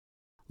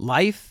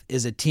Life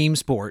is a team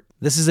sport.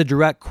 This is a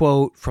direct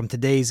quote from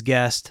today's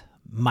guest,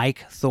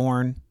 Mike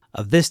Thorn,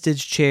 a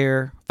Vistage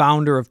chair,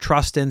 founder of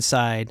Trust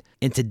Inside.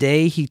 And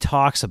today he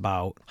talks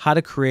about how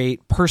to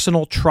create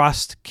personal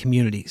trust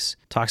communities.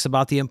 Talks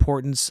about the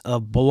importance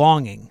of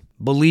belonging,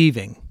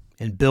 believing,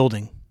 and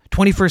building.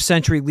 21st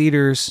century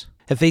leaders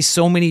have faced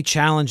so many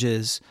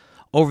challenges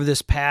over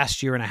this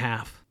past year and a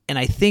half. And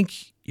I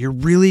think you're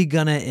really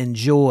going to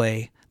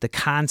enjoy the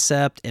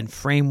concept and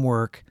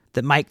framework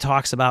that Mike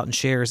talks about and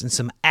shares, and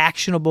some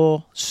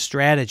actionable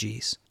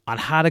strategies on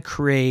how to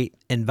create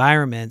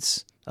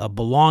environments of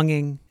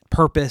belonging,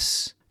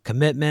 purpose,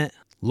 commitment,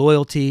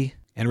 loyalty,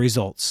 and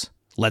results.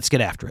 Let's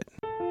get after it.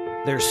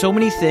 There are so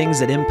many things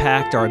that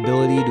impact our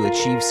ability to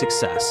achieve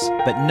success,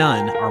 but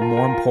none are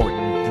more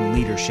important than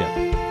leadership.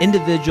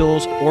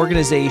 Individuals,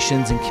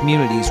 organizations, and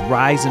communities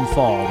rise and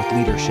fall with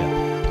leadership.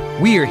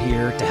 We are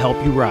here to help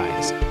you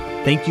rise.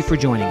 Thank you for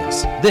joining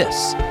us.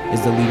 This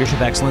is the Leadership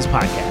Excellence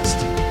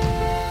Podcast.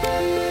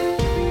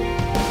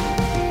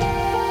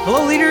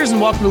 Hello, leaders,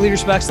 and welcome to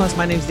Leadership Excellence.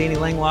 My name is Danny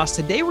Langloss.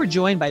 Today, we're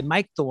joined by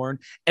Mike Thorn,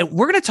 and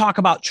we're going to talk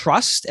about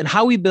trust and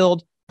how we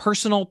build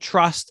personal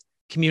trust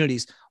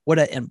communities. What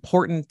an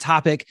important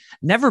topic.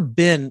 Never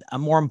been a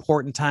more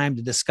important time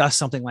to discuss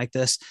something like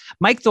this.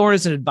 Mike Thorn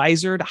is an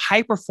advisor to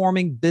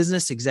high-performing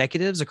business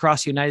executives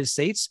across the United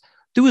States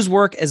through his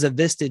work as a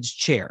Vistage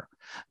chair.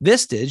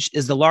 Vistage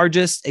is the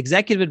largest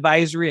executive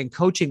advisory and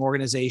coaching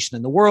organization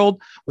in the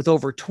world with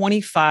over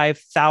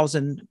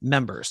 25,000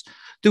 members.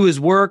 Through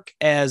his work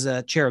as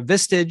a chair of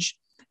Vistage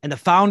and the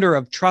founder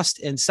of Trust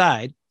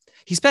Inside,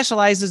 he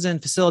specializes in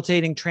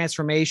facilitating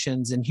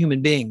transformations in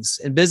human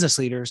beings and business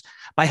leaders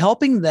by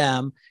helping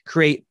them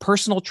create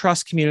personal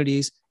trust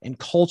communities and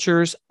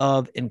cultures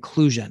of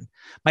inclusion.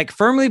 Mike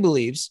firmly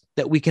believes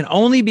that we can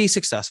only be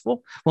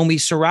successful when we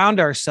surround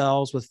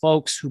ourselves with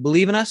folks who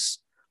believe in us,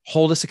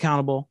 hold us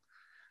accountable,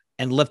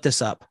 and lift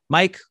us up.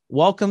 Mike,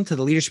 welcome to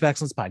the Leadership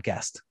Excellence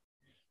Podcast.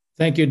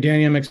 Thank you,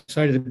 Danny. I'm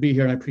excited to be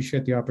here and I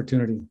appreciate the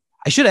opportunity.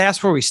 I should have asked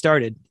before we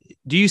started.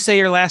 Do you say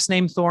your last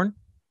name Thorn?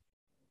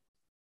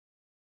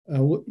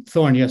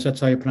 Thorn, yes, that's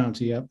how you pronounce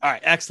it. Yep. All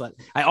right, excellent.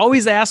 I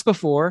always ask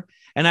before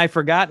and I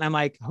forgot, and I'm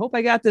like, I hope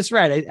I got this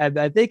right.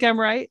 I think I'm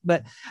right.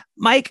 But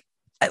Mike,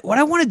 what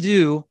I want to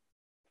do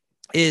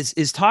is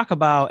talk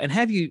about and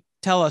have you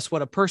tell us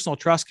what a personal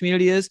trust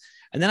community is.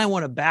 And then I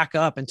want to back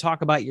up and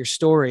talk about your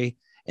story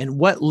and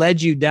what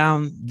led you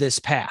down this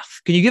path.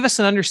 Can you give us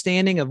an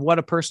understanding of what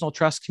a personal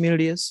trust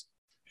community is?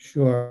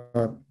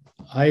 Sure.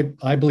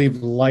 I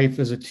believe life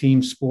is a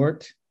team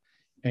sport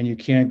and you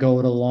can't go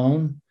it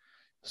alone.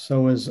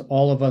 So as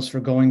all of us are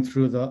going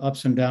through the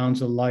ups and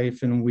downs of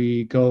life and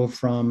we go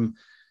from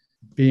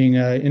being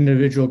an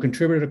individual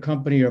contributor to a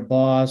company or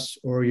boss,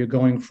 or you're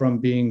going from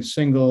being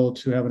single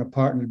to having a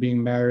partner,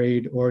 being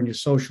married, or in your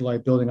social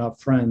life, building up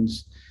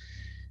friends,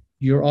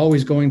 you're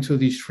always going through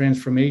these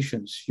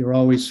transformations. You're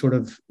always sort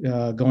of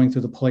going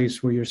through the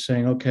place where you're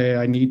saying, okay,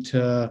 I need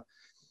to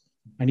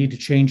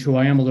change who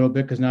I am a little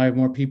bit because now I have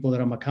more people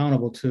that I'm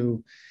accountable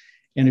to.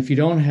 And if you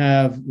don't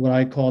have what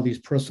I call these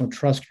personal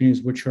trust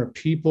communities, which are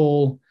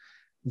people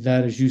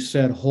that, as you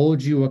said,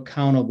 hold you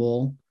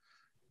accountable,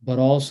 but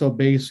also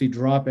basically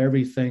drop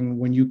everything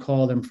when you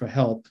call them for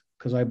help.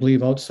 Because I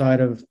believe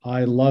outside of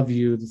I love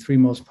you, the three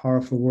most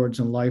powerful words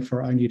in life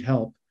are I need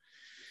help.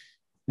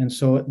 And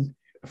so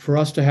for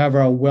us to have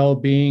our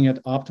well-being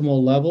at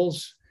optimal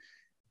levels,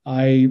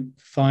 I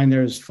find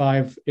there's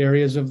 5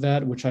 areas of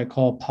that, which I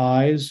call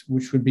pies,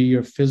 which would be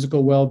your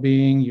physical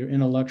well-being, your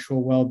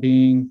intellectual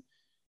well-being,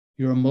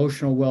 your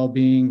emotional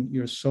well-being,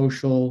 your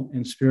social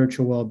and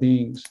spiritual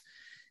well-beings.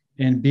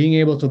 And being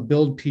able to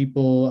build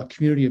people, a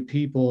community of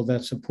people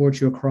that support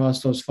you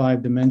across those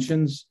 5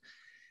 dimensions,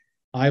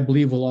 I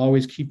believe will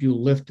always keep you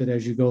lifted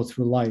as you go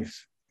through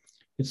life.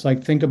 It's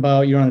like, think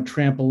about you're on a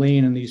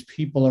trampoline and these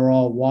people are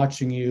all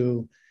watching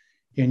you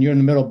and you're in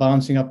the middle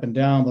bouncing up and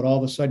down, but all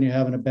of a sudden you're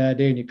having a bad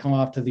day and you come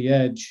off to the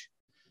edge.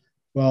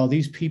 Well,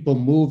 these people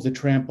move the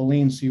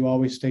trampoline so you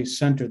always stay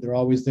centered. They're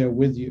always there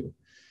with you.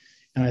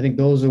 And I think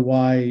those are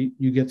why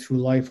you get through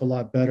life a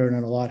lot better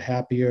and a lot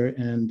happier.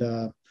 And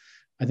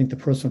I think the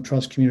personal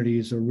trust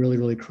communities are really,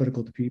 really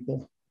critical to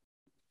people.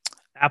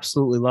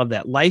 Absolutely love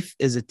that. Life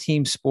is a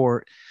team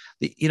sport.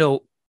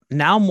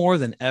 Now more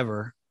than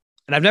ever,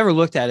 and I've never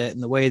looked at it in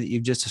the way that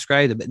you've just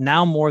described it, but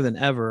now more than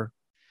ever,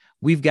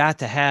 we've got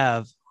to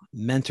have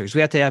mentors.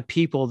 We have to have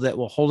people that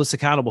will hold us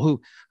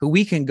accountable, who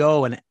we can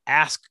go and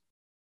ask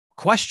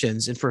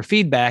questions and for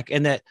feedback,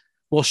 and that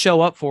will show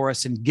up for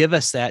us and give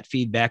us that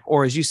feedback.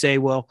 Or as you say,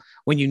 well,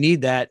 when you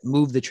need that,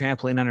 move the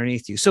trampoline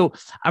underneath you. So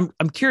I'm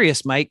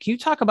curious, Mike, can you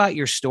talk about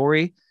your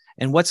story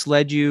and what's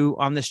led you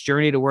on this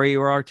journey to where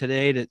you are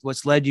today, to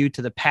what's led you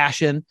to the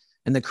passion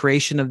and the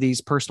creation of these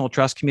personal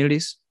trust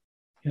communities?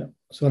 Yeah.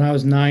 So when I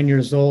was 9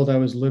 years old, I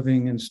was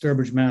living in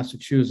Sturbridge,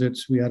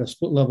 Massachusetts. We had a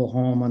split level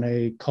home on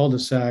a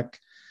cul-de-sac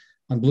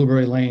on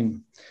Blueberry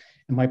Lane.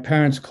 And my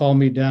parents called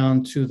me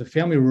down to the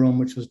family room,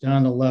 which was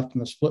down the left in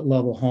the split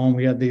level home.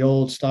 We had the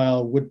old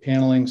style wood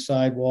paneling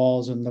side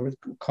walls and the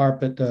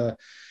carpet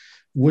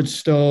wood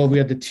stove. We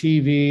had the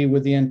TV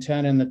with the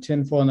antenna and the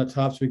tinfoil on the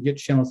top, so we get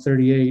channel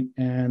 38.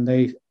 And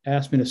they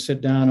asked me to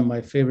sit down in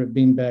my favorite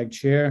beanbag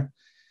chair.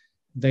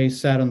 They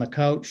sat on the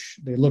couch.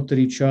 They looked at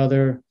each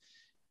other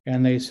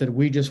and they said,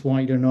 "We just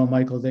want you to know,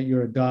 Michael, that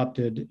you're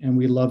adopted and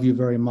we love you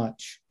very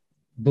much."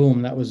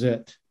 Boom, that was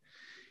it.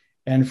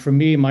 And for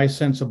me, my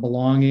sense of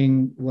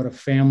belonging, what a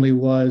family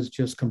was,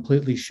 just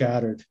completely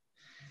shattered.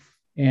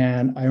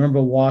 And I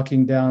remember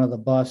walking down to the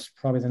bus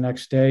probably the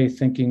next day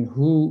thinking,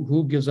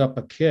 who gives up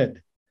a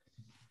kid?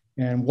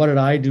 And what did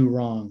I do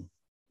wrong?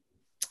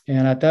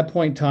 And at that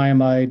point in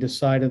time, I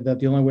decided that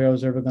the only way I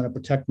was ever going to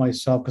protect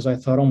myself, because I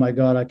thought, oh my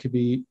God, I could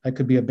be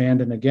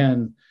abandoned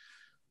again,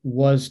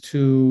 was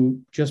to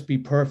just be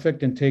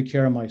perfect and take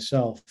care of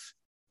myself,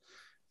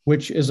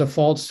 which is a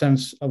false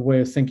sense of way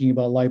of thinking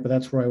about life, but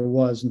that's where I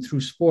was. And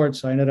through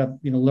sports, I ended up,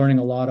 learning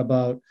a lot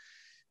about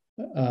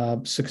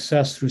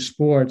success through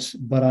sports,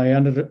 but I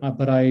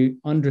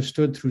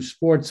understood through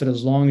sports that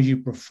as long as you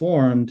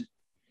performed,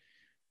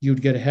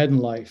 you'd get ahead in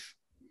life.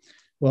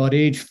 Well, at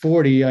age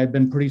 40, I'd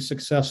been pretty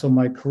successful in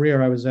my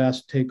career. I was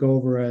asked to take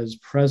over as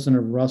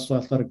president of Russell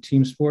Athletic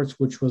Team Sports,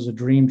 which was a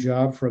dream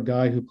job for a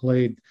guy who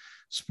played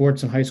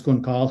sports in high school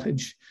and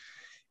college.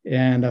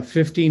 And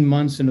 15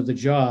 months into the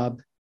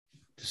job,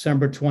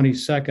 December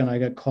 22nd, I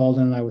got called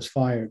in and I was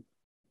fired.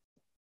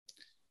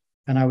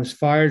 And I was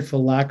fired for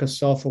lack of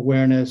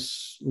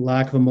self-awareness,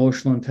 lack of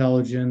emotional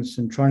intelligence,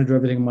 and trying to do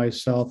everything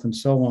myself and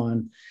so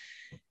on.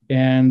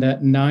 And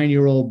that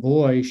 9-year-old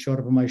boy showed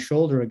up on my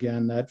shoulder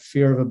again, that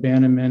fear of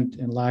abandonment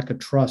and lack of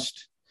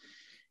trust.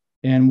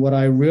 And what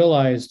I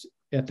realized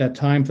at that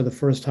time for the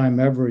first time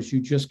ever is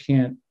you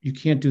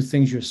can't do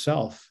things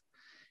yourself.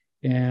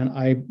 And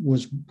I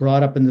was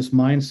brought up in this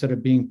mindset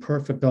of being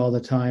perfect all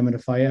the time. And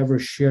if I ever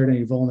shared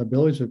any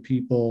vulnerabilities with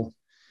people,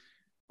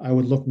 I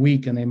would look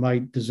weak and they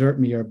might desert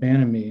me or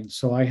abandon me. And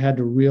so I had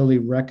to really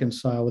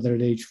reconcile with it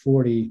at age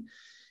 40.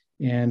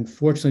 And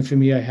fortunately for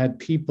me, I had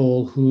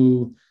people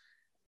who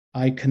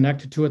I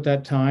connected to at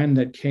that time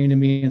that came to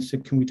me and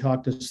said, "Can we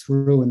talk this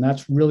through?" And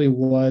that's really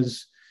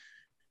was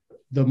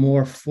the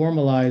more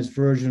formalized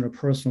version of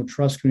personal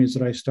trust communities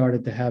that I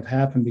started to have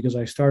happen, because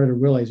I started to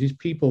realize these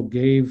people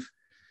gave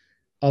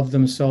of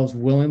themselves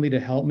willingly to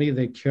help me.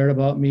 They cared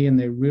about me and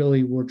they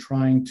really were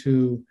trying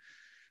to,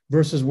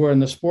 versus where in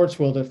the sports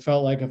world, it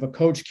felt like if a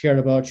coach cared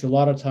about you, a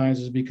lot of times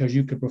is because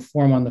you could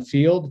perform on the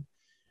field.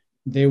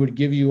 They would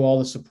give you all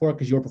the support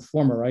because you're a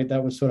performer, right?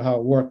 That was sort of how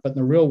it worked. But in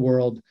the real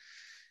world,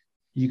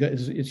 you got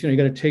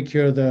to take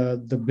care of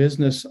the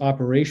business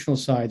operational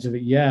sides of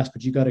it, yes,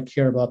 but you got to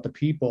care about the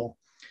people.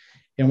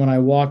 And when I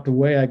walked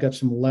away, I got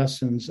some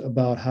lessons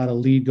about how to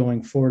lead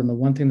going forward. And the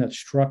one thing that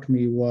struck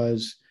me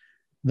was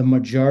the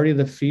majority of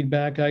the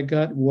feedback I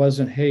got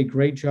wasn't, "Hey,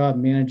 great job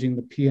managing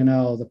the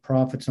P&L, the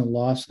profits and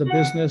loss of the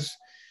business."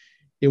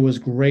 It was,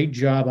 "Great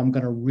job. I'm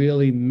going to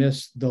really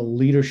miss the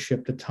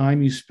leadership, the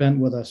time you spent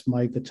with us,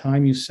 Mike, the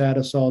time you sat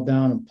us all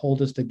down and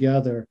pulled us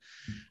together,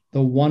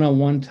 the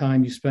one-on-one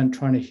time you spent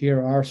trying to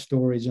hear our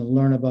stories and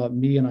learn about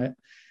me." And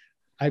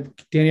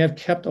Danny, I've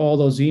kept all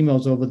those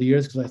emails over the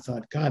years because I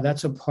thought, God,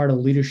 that's a part of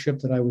leadership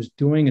that I was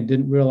doing and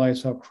didn't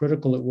realize how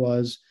critical it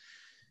was.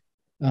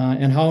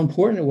 And how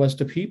important it was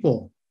to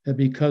people,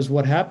 because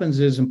what happens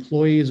is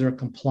employees are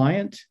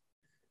compliant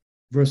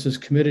versus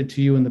committed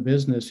to you in the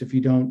business if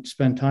you don't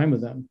spend time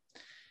with them.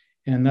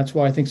 And that's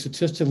why I think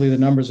statistically the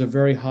numbers are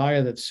very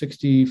high, that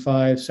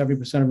 65,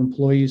 70% of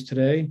employees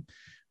today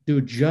do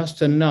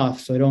just enough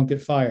so they don't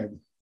get fired.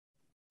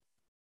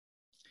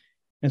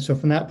 And so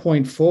from that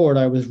point forward,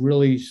 I was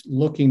really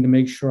looking to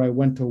make sure I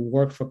went to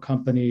work for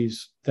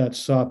companies that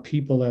saw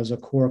people as a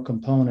core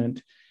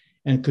component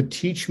and could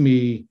teach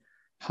me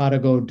how to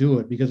go do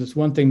it. Because it's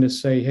one thing to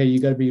say, "Hey, you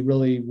got to be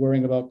really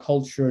worrying about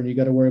culture and you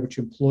got to worry about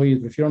your employees."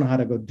 But if you don't know how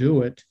to go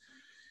do it,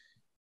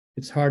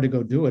 it's hard to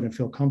go do it and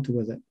feel comfortable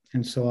with it.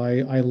 And so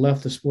I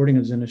left the sporting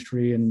goods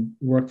industry and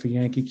worked for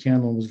Yankee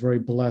Candle and was very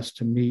blessed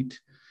to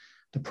meet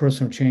the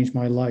person who changed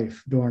my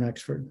life, Doran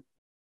Exford.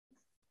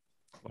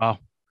 Wow.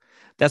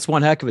 That's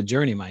one heck of a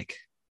journey, Mike.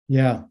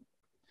 Yeah.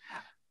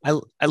 I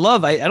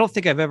don't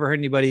think I've ever heard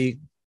anybody,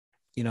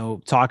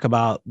 talk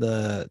about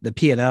the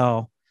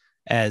P&L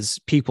as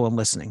people and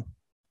listening.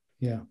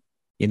 Yeah.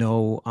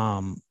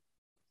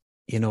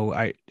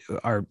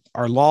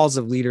 Our laws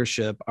of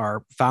leadership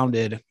are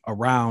founded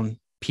around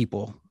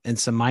people and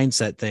some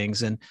mindset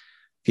things. And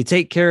if you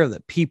take care of the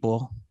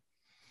people,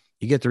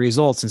 you get the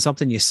results. And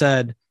something you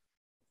said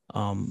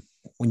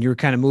when you were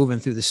kind of moving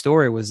through the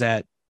story was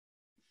that,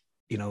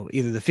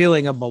 either the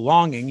feeling of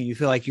belonging, you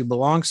feel like you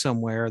belong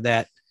somewhere,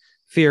 that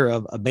fear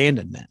of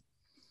abandonment.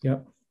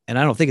 Yep. And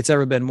I don't think it's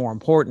ever been more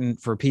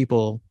important for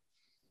people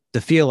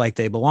to feel like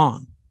they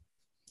belong.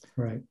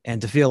 Right.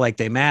 And to feel like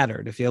they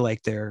matter, to feel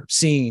like they're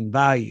seen,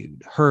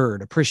 valued,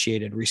 heard,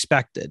 appreciated,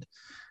 respected.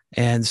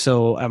 And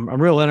so I'm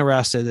real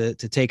interested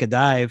to take a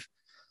dive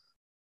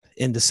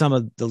into some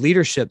of the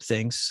leadership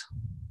things,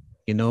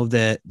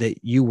 that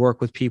you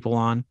work with people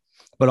on,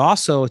 but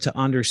also to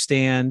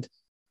understand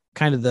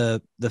kind of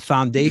the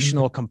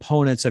foundational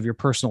components of your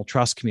personal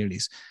trust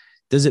communities.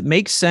 Does it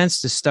make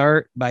sense to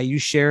start by you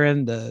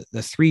sharing the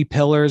three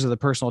pillars of the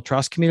personal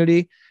trust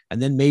community,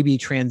 and then maybe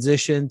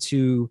transition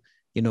to,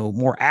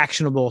 more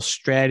actionable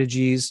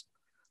strategies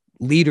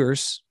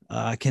leaders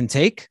can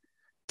take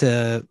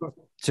to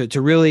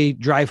really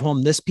drive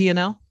home this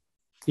P&L?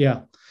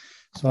 Yeah.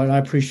 So I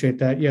appreciate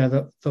that. Yeah.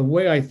 The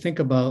way I think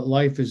about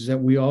life is that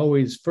we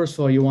always, first of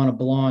all, you want to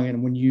belong.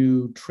 And when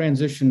you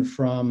transition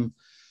from,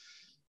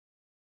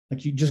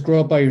 like, you just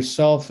grow up by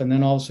yourself, and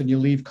then all of a sudden you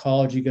leave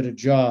college, you get a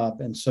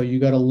job. And so you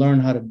got to learn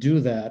how to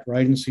do that,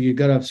 right? And so you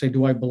got to say,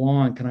 do I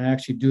belong? Can I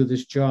actually do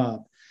this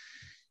job?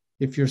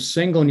 If you're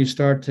single and you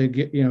start to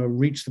get,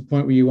 reach the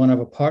point where you want to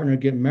have a partner,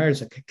 get married,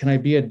 it's like, can I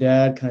be a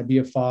dad? Can I be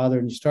a father?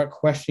 And you start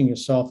questioning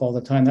yourself all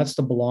the time. That's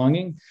the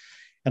belonging.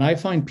 And I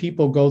find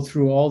people go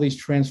through all these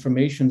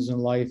transformations in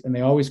life, and they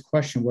always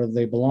question whether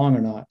they belong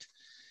or not.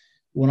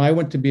 When I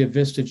went to be a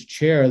Vistage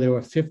chair, there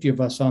were 50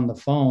 of us on the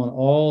phone,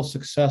 all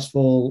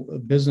successful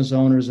business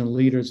owners and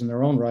leaders in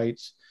their own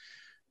rights.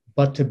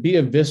 But to be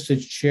a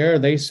Vistage chair,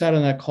 they sat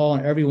on that call,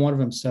 and every one of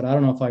them said, I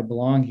don't know if I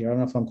belong here. I don't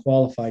know if I'm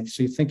qualified.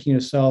 So you're thinking to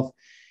yourself,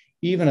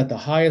 even at the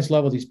highest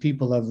level, these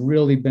people have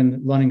really been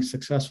running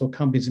successful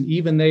companies. And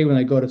even they, when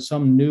they go to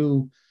some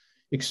new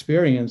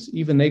experience,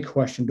 even they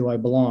question, do I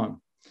belong?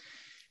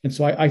 And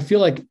so I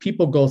feel like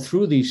people go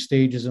through these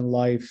stages in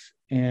life.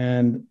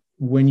 And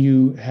when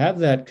you have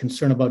that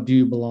concern about, do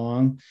you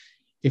belong?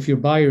 If you're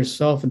by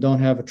yourself and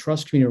don't have a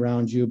trust community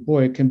around you,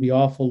 boy, it can be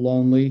awful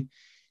lonely.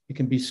 It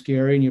can be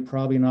scary, and you're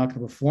probably not going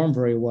to perform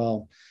very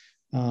well.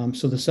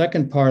 So the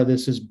second part of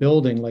this is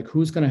building, like,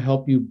 who's going to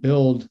help you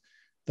build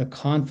the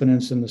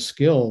confidence and the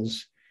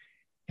skills.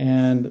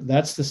 And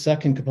that's the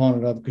second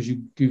component of it, because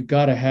you've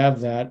got to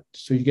have that.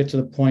 So you get to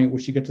the point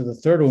which you get to the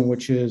third one,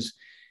 which is,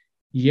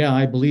 yeah,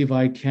 I believe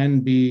I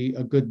can be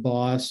a good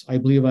boss. I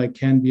believe I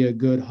can be a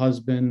good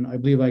husband. I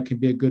believe I can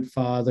be a good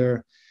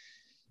father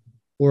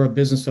or a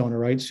business owner,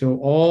 right? So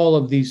all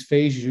of these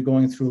phases you're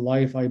going through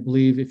life, I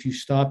believe if you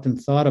stopped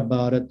and thought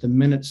about it, the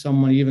minute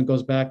someone even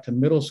goes back to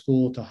middle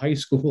school to high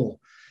school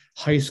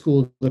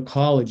to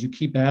college, you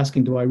keep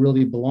asking, do I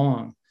really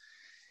belong?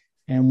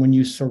 And when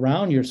you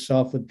surround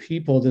yourself with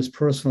people, this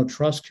personal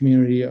trust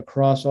community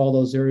across all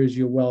those areas of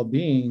your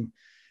well-being,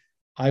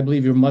 I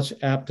believe you're much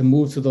apt to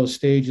move through those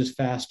stages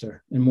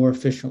faster and more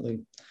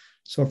efficiently.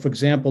 So, for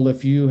example,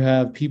 if you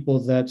have people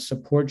that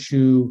support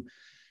you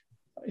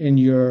in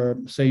your,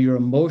 say, your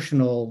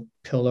emotional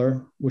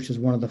pillar, which is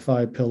one of the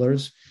 5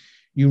 pillars,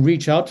 you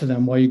reach out to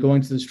them while you're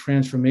going through this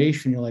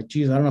transformation. You're like,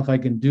 geez, I don't know if I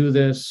can do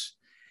this.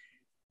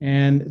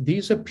 And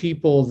these are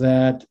people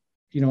that,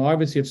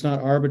 obviously it's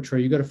not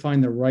arbitrary. You got to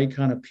find the right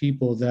kind of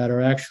people that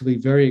are actually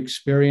very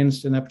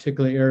experienced in that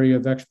particular area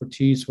of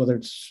expertise, whether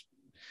it's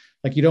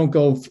like, you don't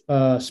go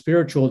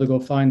spiritual to go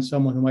find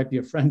someone who might be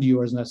a friend of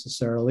yours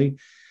necessarily.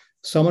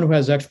 Someone who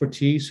has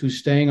expertise, who's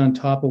staying on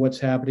top of what's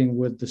happening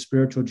with the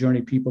spiritual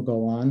journey people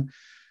go on,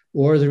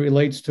 or as it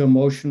relates to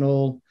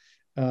emotional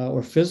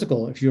or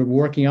physical. If you're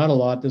working out a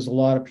lot, there's a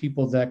lot of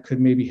people that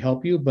could maybe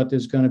help you, but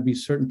there's going to be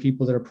certain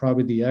people that are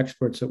probably the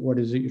experts at what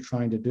is it you're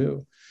trying to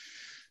do.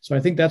 So I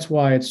think that's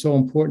why it's so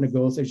important to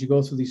go, as you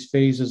go through these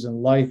phases in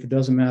life, it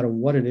doesn't matter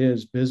what it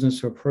is,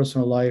 business or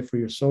personal life or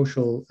your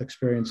social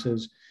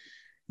experiences,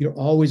 you're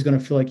always going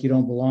to feel like you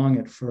don't belong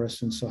at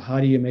first. And so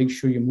how do you make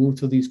sure you move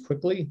through these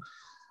quickly?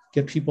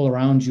 Get people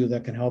around you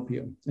that can help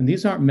you. And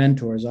these aren't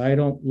mentors. I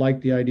don't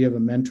like the idea of a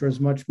mentor as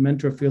much.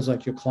 Mentor feels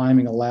like you're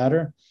climbing a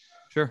ladder.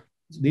 Sure.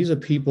 These are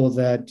people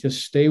that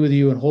just stay with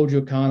you and hold you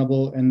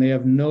accountable, and they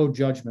have no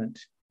judgment.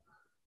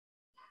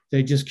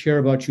 They just care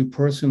about you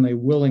personally. They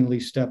willingly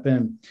step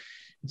in.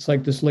 It's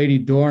like this lady,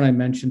 Dawn, I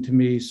mentioned to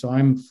me. So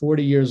I'm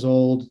 40 years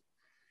old.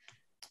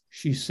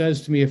 She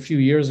says to me a few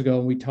years ago,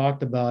 and we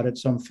talked about it,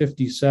 so I'm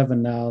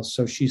 57 now.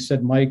 So she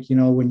said, Mike,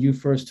 when you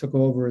first took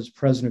over as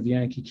president of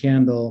Yankee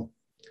Candle,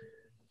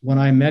 when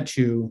I met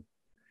you,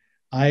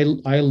 I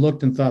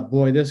looked and thought,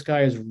 boy, this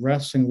guy is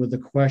wrestling with the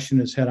question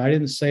in his head. I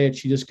didn't say it.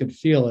 She just could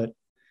feel it.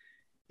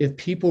 If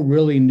people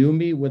really knew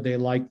me, would they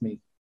like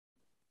me?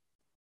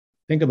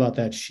 Think about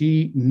that.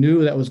 She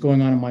knew that was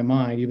going on in my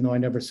mind, even though I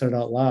never said it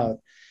out loud.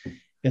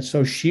 And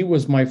so she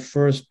was my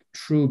first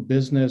true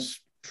business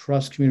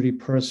trust community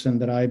person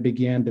that I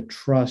began to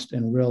trust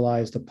and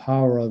realize the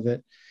power of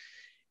it.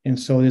 And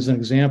so there's an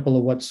example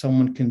of what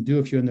someone can do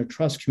if you're in their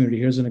trust community.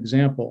 Here's an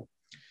example.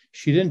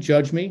 She didn't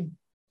judge me.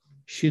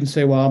 She didn't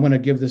say, well, I'm going to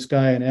give this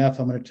guy an F.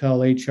 I'm going to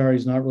tell HR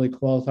he's not really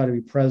qualified to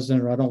be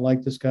president, or I don't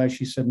like this guy.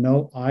 She said,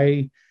 no,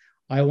 I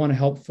want to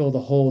help fill the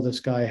hole this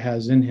guy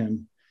has in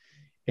him.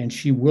 And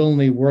she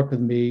willingly worked with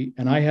me.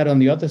 And I had on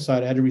the other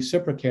side, I had to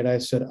reciprocate. I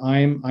said,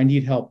 I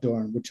need help,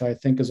 Dawn, which I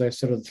think, as I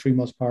said, are the 3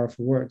 most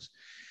powerful words.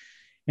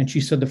 And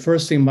she said, the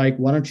first thing, Mike,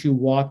 why don't you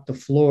walk the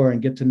floor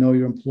and get to know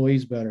your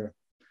employees better?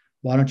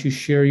 Why don't you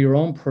share your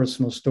own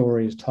personal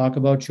stories? Talk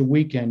about your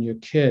weekend, your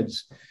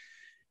kids.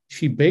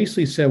 She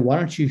basically said, why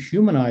don't you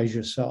humanize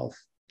yourself?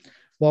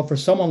 Well, for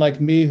someone like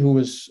me who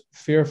was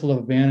fearful of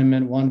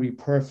abandonment, wanted to be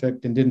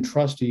perfect, and didn't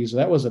trust you, so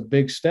that was a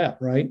big step,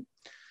 right?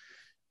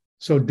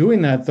 So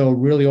doing that, though,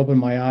 really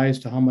opened my eyes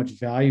to how much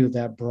value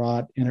that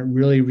brought. And it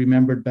really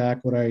remembered back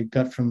what I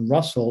got from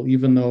Russell.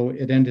 Even though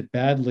it ended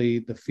badly,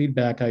 the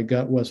feedback I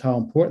got was how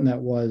important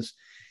that was.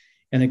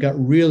 And it got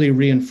really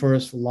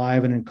reinforced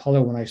live and in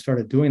color when I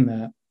started doing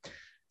that.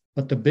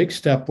 But the big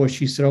step was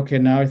she said, okay,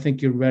 now I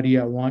think you're ready.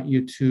 I want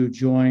you to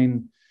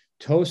join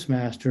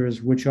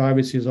Toastmasters, which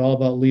obviously is all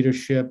about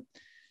leadership.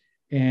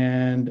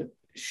 And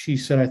she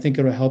said, I think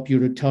it'll help you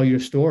to tell your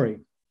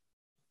story.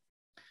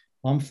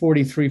 I'm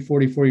 43,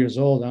 44 years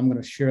old. I'm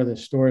going to share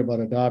this story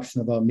about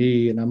adoption, about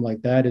me. And I'm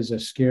like, that is a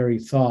scary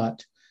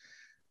thought.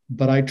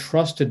 But I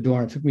trusted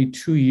Dawn. It took me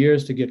 2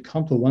 years to get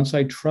comfortable. Once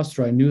I trusted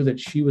her, I knew that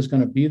she was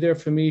going to be there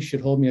for me. She'd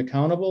hold me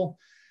accountable,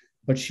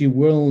 but she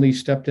willingly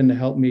stepped in to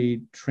help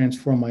me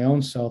transform my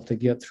own self to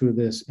get through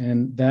this.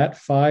 And that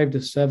 5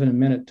 to 7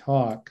 minute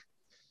talk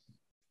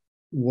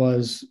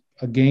was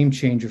a game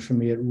changer for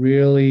me. It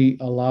really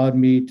allowed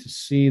me to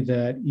see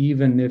that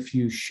even if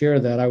you share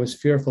that, I was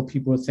fearful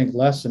people would think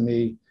less of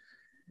me.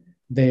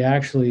 They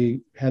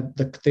actually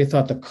they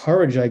thought the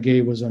courage I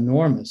gave was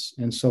enormous.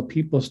 And so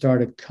people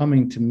started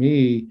coming to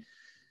me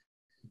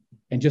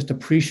and just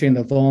appreciating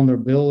the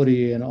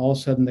vulnerability. And all of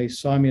a sudden they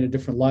saw me in a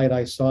different light.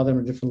 I saw them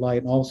in a different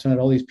light. And all of a sudden I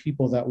had all these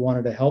people that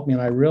wanted to help me.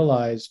 And I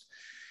realized,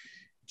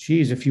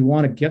 geez, if you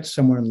want to get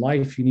somewhere in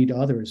life, you need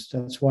others.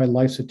 That's why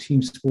life's a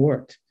team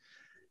sport.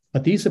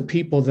 But these are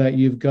people that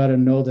you've got to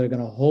know that are going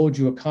to hold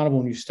you accountable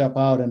when you step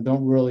out and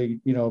don't really,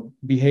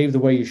 behave the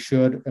way you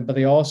should. But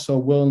they also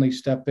willingly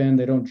step in.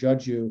 They don't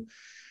judge you.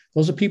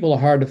 Those are people that are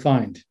hard to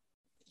find.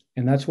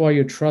 And that's why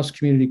your trust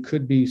community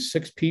could be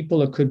 6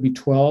 people. It could be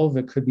 12.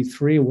 It could be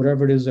 3, or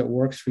whatever it is that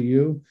works for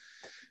you.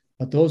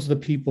 But those are the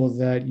people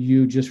that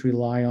you just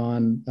rely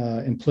on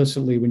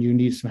implicitly when you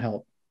need some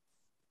help.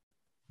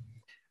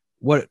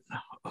 What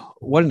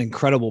an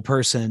incredible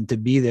person to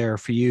be there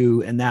for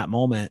you in that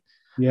moment.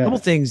 Yeah. A couple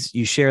things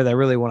you share that I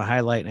really want to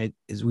highlight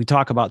is we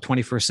talk about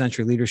 21st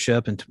century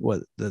leadership and what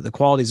the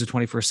qualities of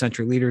 21st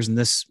century leaders in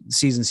this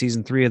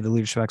season 3 of the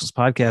Leadership Excellence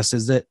podcast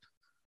is that,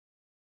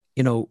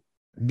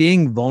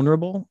 being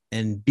vulnerable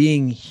and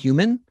being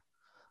human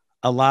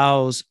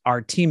allows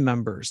our team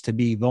members to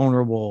be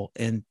vulnerable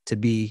and to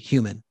be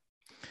human.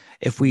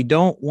 If we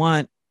don't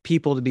want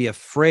people to be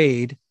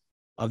afraid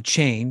of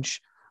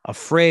change,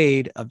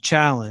 afraid of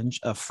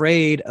challenge,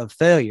 afraid of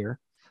failure,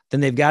 then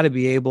they've got to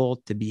be able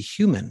to be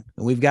human.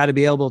 And we've got to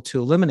be able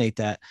to eliminate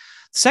that.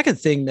 The second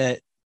thing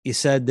that you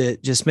said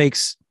that just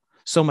makes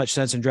so much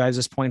sense and drives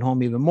this point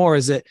home even more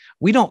is that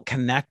we don't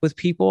connect with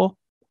people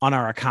on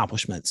our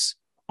accomplishments,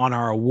 on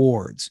our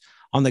awards,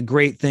 on the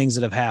great things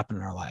that have happened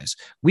in our lives.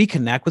 We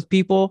connect with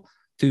people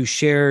through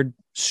shared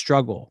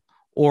struggle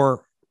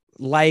or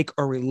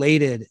or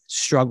related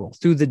struggle,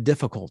 through the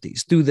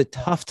difficulties, through the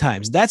tough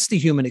times. That's the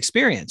human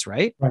experience,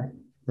 right? Right.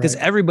 Because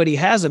everybody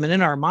has them. And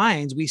in our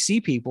minds, we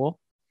see people.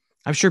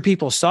 I'm sure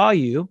people saw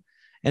you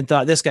and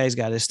thought, this guy's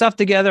got his stuff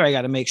together. I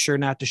got to make sure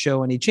not to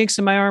show any chinks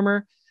in my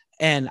armor.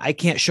 And I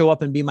can't show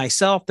up and be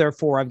myself.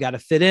 Therefore, I've got to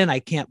fit in. I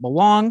can't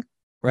belong.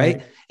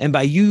 Right. And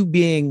by you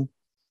being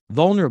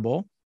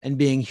vulnerable and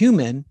being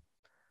human,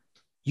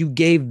 you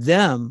gave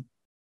them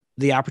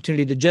the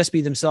opportunity to just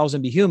be themselves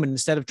and be human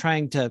instead of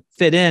trying to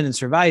fit in and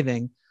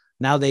surviving.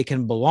 Now they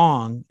can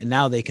belong and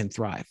now they can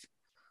thrive.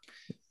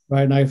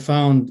 Right. And I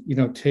found,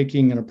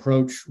 taking an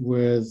approach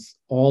with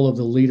all of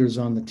the leaders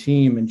on the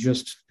team and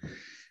just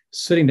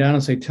sitting down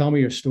and say, tell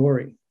me your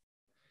story.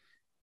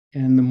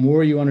 And the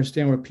more you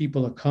understand where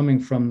people are coming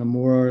from, the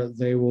more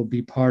they will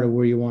be part of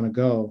where you want to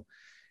go.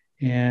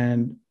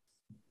 And,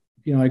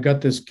 I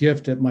got this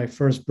gift at my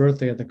first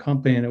birthday at the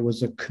company, and it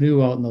was a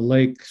canoe out in the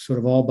lake, sort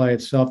of all by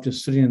itself,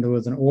 just sitting there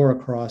with an oar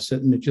across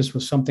it. And it just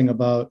was something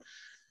about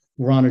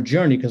we're on a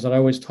journey, because I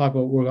always talk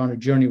about we're on a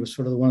journey was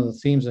sort of one of the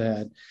themes I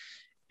had.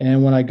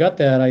 And when I got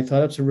that, I thought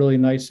that's a really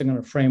nice thing. I'm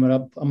going to frame it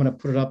up. I'm going to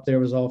put it up there.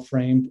 It was all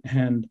framed.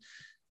 And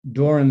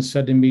Doran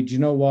said to me, do you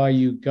know why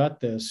you got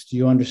this? Do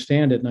you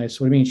understand it? And I said,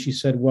 what do you mean? She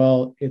said,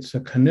 well, it's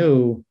a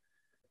canoe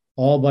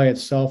all by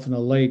itself in the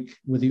lake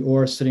with the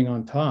oar sitting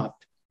on top.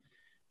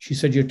 She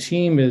said,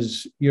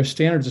 your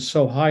standards are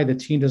so high, the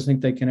team doesn't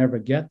think they can ever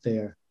get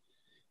there.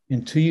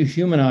 Until you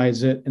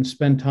humanize it and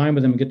spend time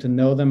with them and get to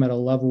know them at a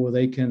level where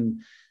they can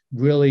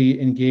really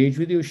engage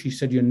with you, she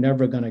said, you're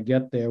never going to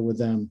get there with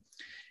them.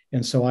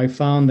 And so I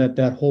found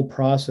that whole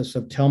process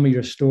of tell me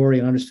your story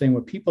and understanding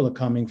where people are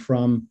coming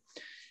from,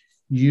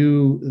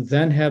 you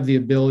then have the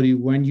ability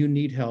when you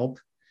need help,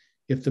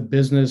 if the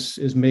business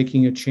is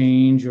making a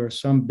change or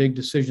some big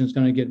decision is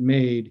going to get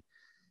made,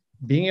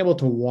 being able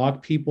to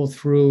walk people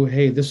through,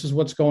 hey, this is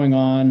what's going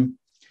on.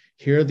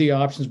 Here are the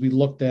options we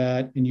looked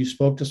at, and you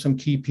spoke to some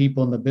key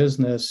people in the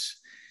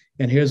business,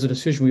 and here's the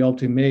decision we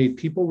ultimately made.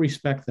 People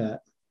respect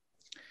that.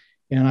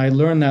 And I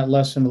learned that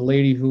lesson. A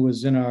lady who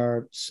was in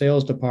our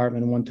sales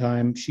department one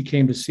time, she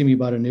came to see me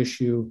about an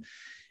issue.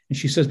 And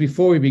she says,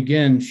 before we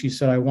begin, she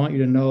said, I want you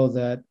to know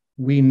that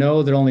we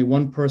know that only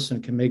one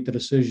person can make the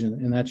decision,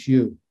 and that's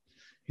you.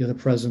 You're the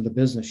president of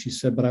the business. She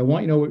said, but I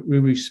want you to know we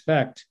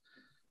respect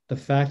the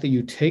fact that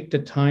you take the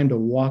time to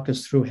walk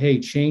us through, hey,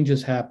 change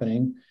is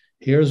happening.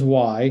 Here's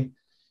why.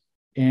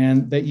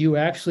 And that you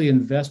actually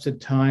invested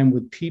time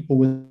with people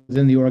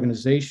within the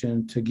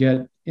organization to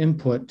get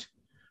input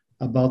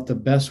about the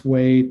best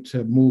way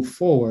to move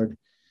forward.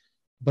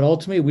 But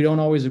ultimately, we don't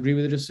always agree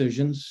with the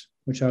decisions,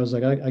 which I was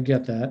like, I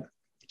get that.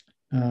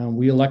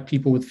 We elect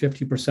people with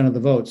 50% of the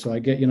vote. So I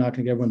get you're not going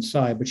to get everyone's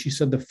side. But she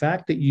said the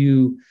fact that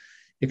you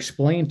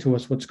explain to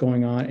us what's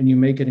going on and you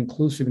make it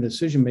inclusive in the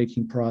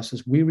decision-making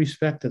process, we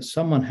respect that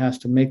someone has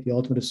to make the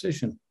ultimate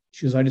decision.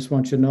 She says, I just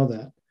want you to know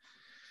that.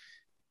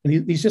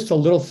 And these just are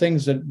little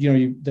things that,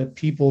 that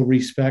people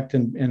respect.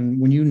 And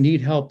when you need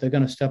help, they're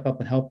going to step up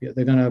and help you.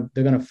 They're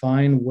going to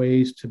find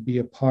ways to be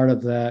a part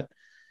of that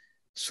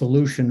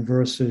solution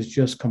versus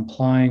just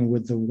complying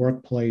with the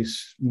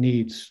workplace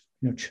needs,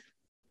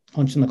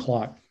 punching the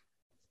clock.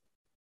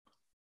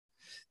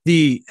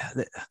 The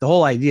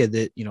whole idea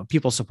that,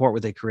 people support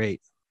what they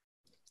create.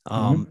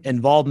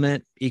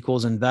 Involvement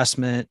equals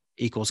investment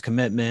equals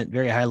commitment,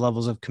 very high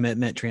levels of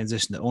commitment,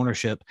 transition to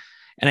ownership.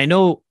 And I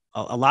know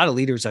a lot of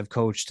leaders I've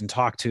coached and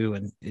talked to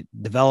and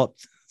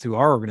developed through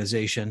our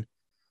organization,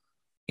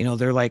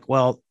 they're like,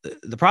 well,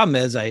 the problem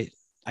is I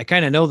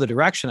kind of know the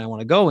direction I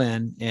want to go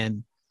in.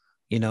 And,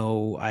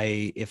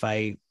 if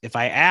I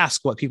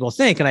ask what people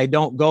think and I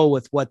don't go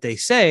with what they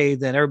say,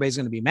 then everybody's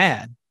going to be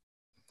mad.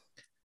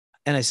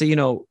 And I say,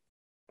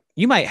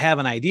 you might have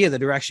an idea of the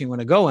direction you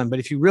want to go in, but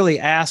if you really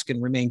ask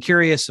and remain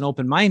curious and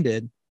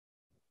open-minded,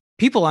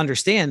 people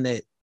understand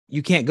that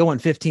you can't go in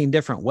 15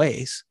 different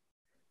ways.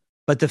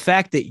 But the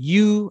fact that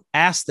you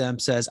ask them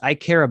says, I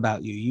care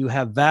about you. You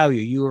have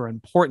value. You are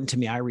important to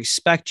me. I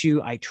respect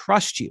you. I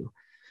trust you.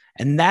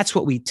 And that's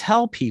what we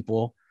tell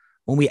people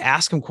when we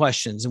ask them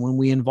questions and when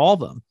we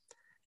involve them.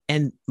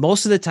 And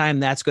most of the time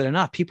that's good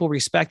enough. People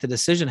respect the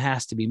decision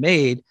has to be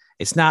made.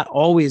 It's not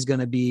always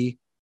going to be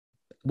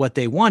what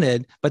they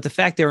wanted, but the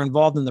fact they're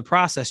involved in the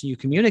process and you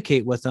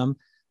communicate with them,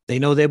 they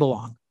know they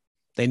belong.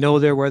 They know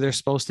they're where they're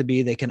supposed to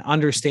be. They can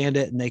understand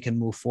it and they can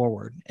move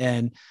forward.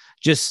 And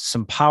just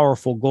some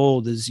powerful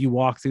gold as you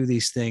walk through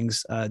these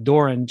things.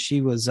 Doran,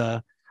 she was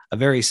a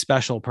very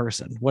special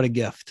person. What a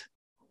gift.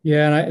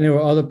 Yeah. And there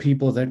were other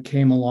people that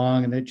came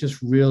along and that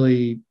just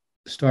really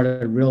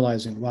started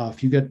realizing, wow,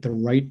 if you get the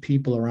right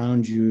people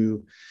around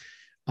you,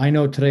 I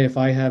know today, if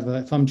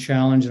I'm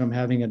challenged and I'm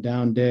having a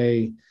down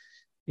day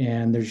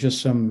and there's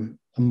just some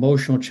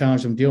emotional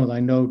challenge I'm dealing with,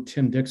 I know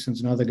Tim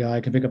Dixon's another guy.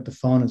 I can pick up the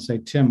phone and say,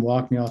 Tim,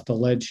 walk me off the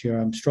ledge here.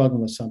 I'm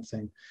struggling with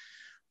something.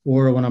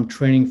 Or when I'm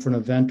training for an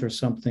event or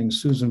something,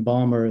 Susan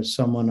Balmer is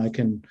someone I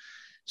can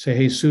say,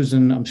 hey,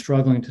 Susan, I'm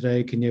struggling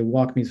today. Can you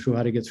walk me through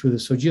how to get through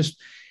this?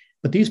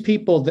 But these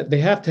people, that they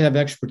have to have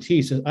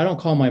expertise. I don't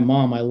call my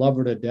mom. I love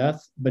her to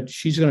death, but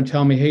she's going to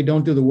tell me, hey,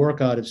 don't do the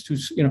workout. It's too,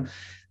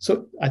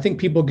 So I think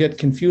people get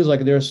confused.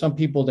 Like there are some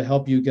people to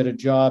help you get a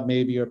job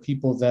maybe, or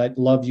people that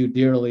love you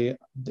dearly.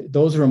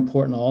 Those are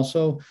important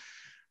also.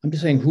 I'm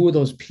just saying, who are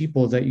those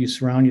people that you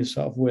surround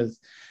yourself with?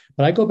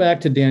 But I go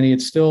back to Danny,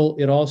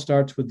 it all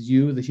starts with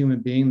you, the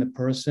human being, the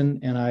person.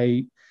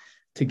 And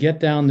to get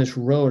down this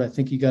road, I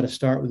think you got to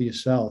start with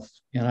yourself.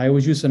 And I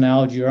always use an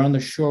analogy. You're on the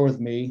shore with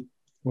me.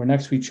 We're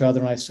next to each other.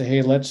 And I say,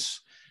 hey,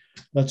 let's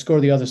go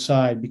to the other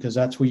side because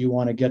that's where you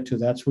want to get to.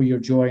 That's where your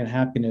joy and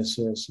happiness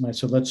is. And I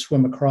said, let's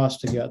swim across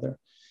together.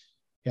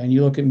 And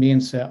you look at me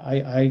and say,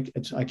 I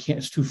can't,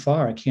 it's too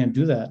far. I can't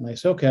do that. And I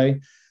say, okay,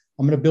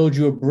 I'm going to build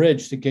you a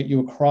bridge to get you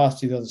across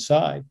to the other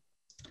side.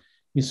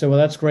 You say, well,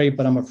 that's great,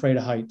 but I'm afraid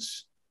of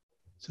heights.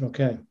 I said,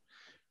 okay,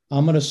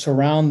 I'm going to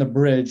surround the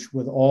bridge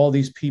with all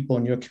these people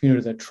in your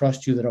community that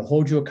trust you, that'll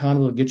hold you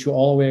accountable, to get you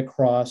all the way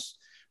across,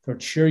 to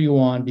cheer you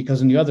on,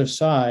 because on the other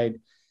side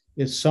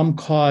is some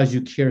cause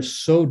you care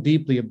so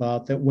deeply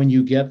about that when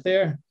you get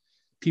there,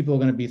 people are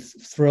going to be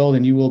thrilled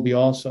and you will be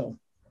also.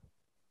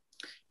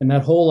 And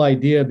that whole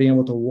idea of being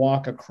able to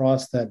walk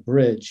across that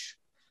bridge,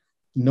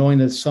 knowing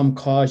that some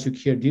cause you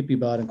care deeply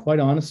about, and quite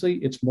honestly,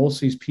 it's most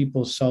of these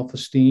people's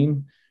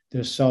self-esteem,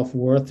 their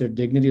self-worth, their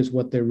dignity is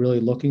what they're really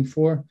looking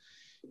for.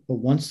 But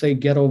once they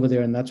get over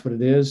there and that's what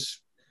it is,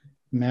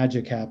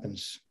 magic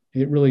happens.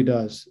 It really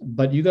does.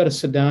 But you got to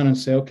sit down and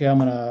say, okay, I'm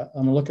gonna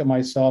look at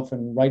myself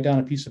and write down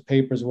a piece of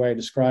paper is the way I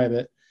describe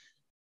it.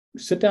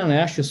 Sit down and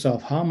ask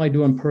yourself, how am I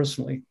doing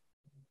personally?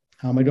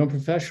 How am I doing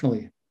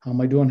professionally? How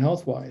am I doing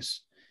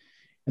health-wise?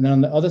 And then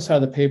on the other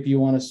side of the paper, you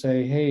want to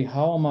say, hey,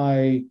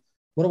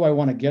 what do I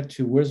want to get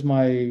to? Where's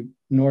my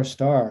North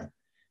Star?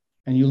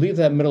 And you leave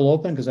that middle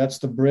open because that's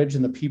the bridge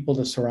and the people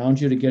that surround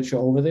you to get you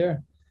over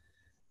there.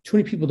 Too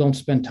many people don't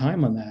spend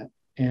time on that.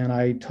 And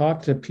I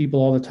talk to people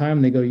all the time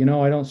and they go,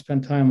 I don't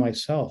spend time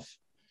myself.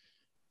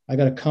 I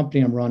got a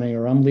company I'm running,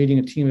 or I'm leading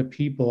a team of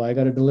people. I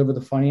got to deliver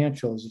the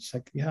financials. It's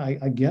like, yeah,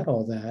 I get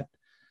all that.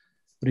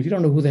 But if you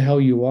don't know who the hell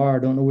you are,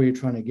 don't know where you're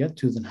trying to get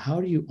to, then how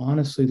do you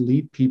honestly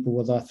lead people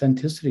with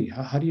authenticity?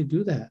 How do you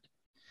do that?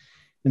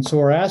 And so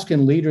we're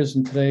asking leaders,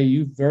 and today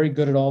you're very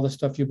good at all the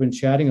stuff you've been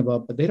chatting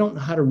about, but they don't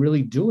know how to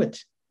really do it.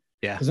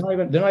 Yeah. Because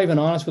they're not even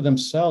honest with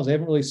themselves. They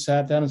haven't really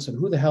sat down and said,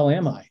 who the hell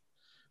am I?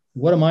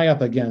 What am I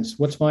up against?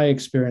 What's my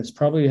experience?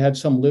 Probably had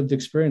some lived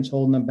experience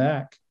holding them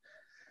back.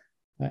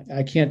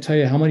 I can't tell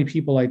you how many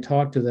people I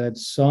talk to that had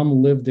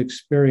some lived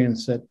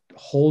experience that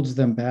holds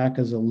them back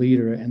as a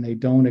leader, and they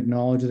don't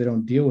acknowledge it, they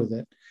don't deal with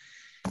it.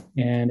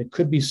 And it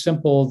could be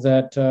simple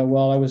that,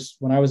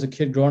 when I was a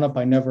kid growing up,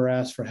 I never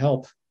asked for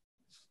help.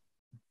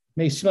 It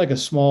may seem like a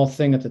small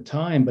thing at the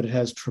time, but it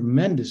has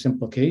tremendous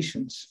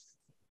implications.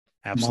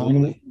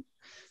 Absolutely.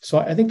 So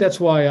I think that's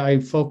why I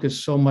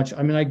focus so much.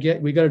 I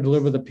mean, we got to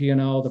deliver the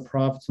P&L, the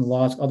profits and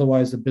loss,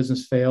 otherwise the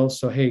business fails.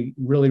 So, hey,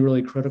 really,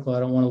 really critical. I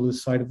don't want to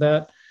lose sight of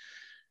that.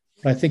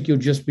 But I think you'll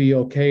just be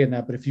okay in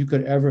that. But if you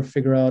could ever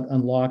figure out,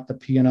 unlock the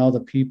P&L, the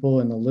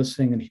people and the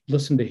listening and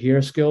listen to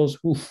hear skills,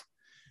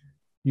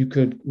 you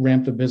could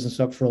ramp the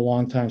business up for a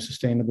long time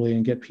sustainably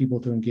and get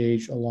people to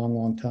engage a long,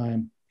 long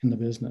time in the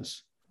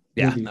business.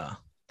 Yeah, no,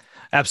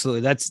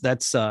 absolutely.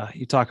 That's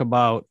you talk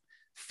about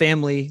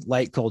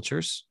family-like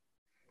cultures,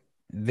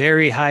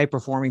 very high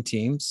performing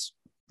teams,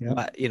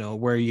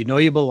 where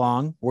you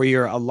belong, where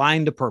you're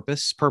aligned to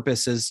purpose.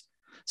 Purpose is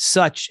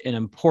such an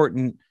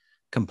important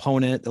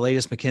component. The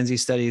latest McKinsey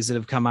studies that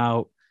have come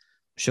out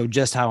show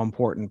just how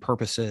important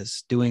purpose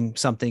is, doing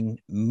something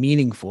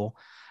meaningful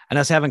and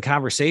us having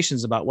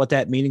conversations about what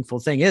that meaningful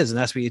thing is. And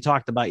that's what you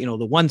talked about,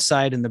 the one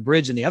side and the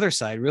bridge and the other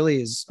side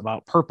really is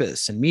about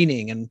purpose and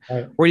meaning and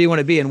where do you want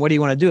to be and what do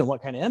you want to do and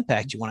what kind of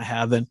impact you want to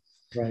have. And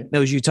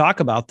as you talk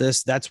about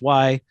this, that's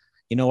why,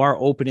 our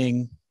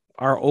opening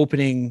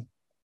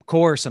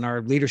course in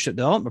our leadership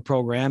development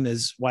program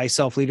is why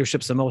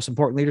self-leadership is the most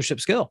important leadership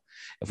skill.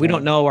 If we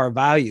don't know our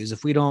values,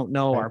 if we don't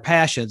know our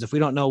passions, if we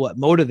don't know what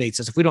motivates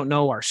us, if we don't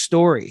know our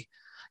story,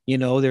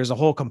 there's a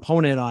whole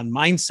component on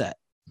mindset,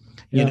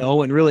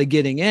 and really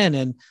getting in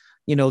and,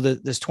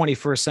 this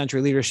 21st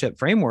century leadership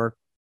framework,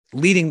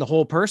 leading the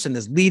whole person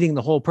is leading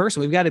the whole person.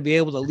 We've got to be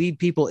able to lead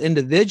people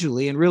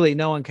individually and really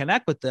know and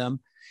connect with them.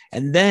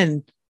 And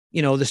then,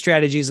 the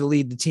strategies to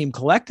lead the team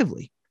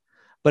collectively.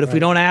 But if we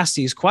don't ask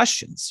these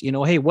questions,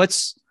 hey,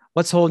 what's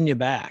holding you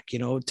back?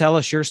 Tell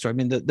us your story. I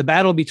mean, the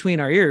battle between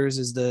our ears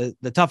is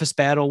the toughest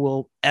battle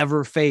we'll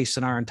ever face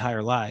in our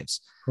entire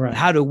lives.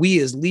 How do we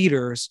as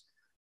leaders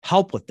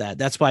help with that?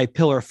 That's why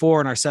pillar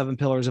 4 in our 7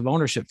 pillars of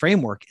ownership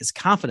framework is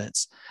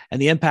confidence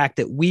and the impact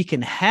that we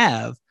can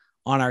have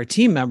on our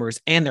team members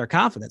and their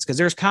confidence, because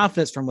there's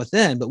confidence from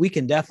within, but we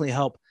can definitely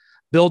help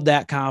build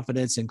that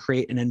confidence and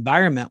create an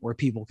environment where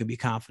people can be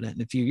confident.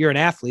 And if you're an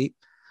athlete,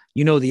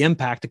 the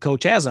impact the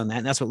coach has on that.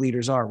 And that's what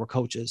leaders are. We're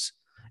coaches.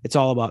 It's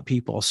all about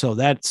people. So all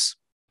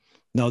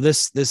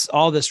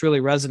this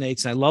really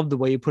resonates. And I love the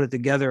way you put it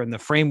together and the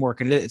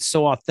framework, and it's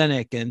so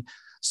authentic and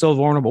so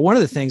vulnerable. One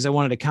of the things I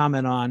wanted to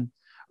comment on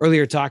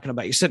earlier, talking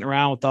about, you're sitting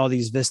around with all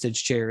these Vistage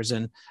chairs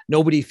and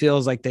nobody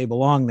feels like they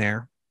belong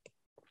there.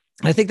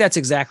 And I think that's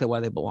exactly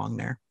why they belong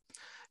there,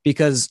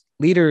 because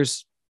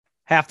leaders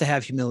have to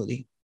have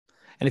humility.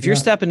 And if you're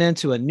stepping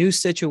into a new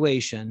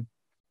situation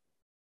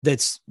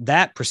that's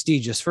that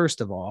prestigious,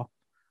 first of all,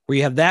 where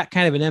you have that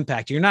kind of an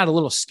impact, you're not a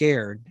little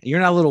scared,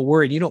 you're not a little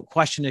worried, you don't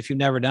question if you've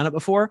never done it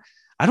before.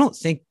 I don't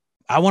think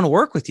I want to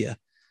work with you.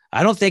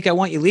 I don't think I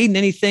want you leading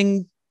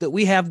anything that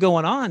we have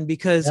going on,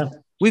 because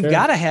we've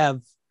got to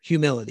have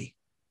humility.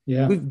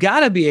 We've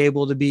got to be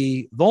able to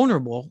be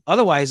vulnerable.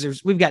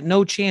 Otherwise, we've got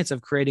no chance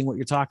of creating what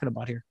you're talking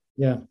about here.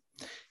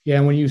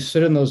 And when you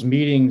sit in those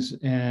meetings,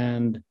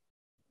 and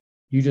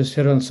you just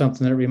hit on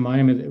something that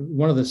reminded me,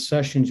 one of the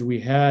sessions we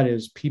had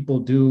is people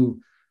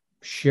do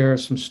share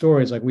some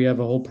stories. Like, we have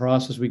a whole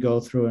process we go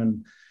through.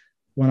 And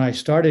when I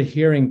started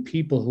hearing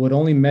people who had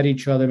only met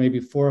each other maybe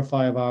 4 or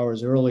 5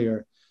 hours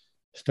earlier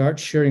start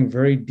sharing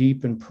very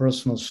deep and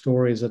personal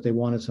stories that they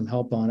wanted some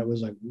help on, it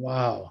was like,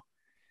 wow.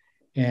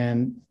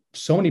 And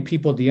so many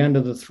people at the end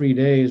of the 3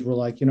 days were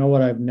like, you know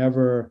what, I've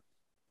never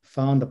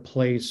found a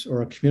place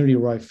or a community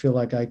where I feel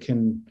like I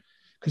can,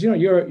 because,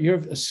 you're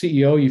a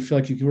CEO, you feel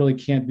like you really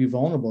can't be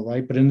vulnerable,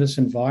 right? But in this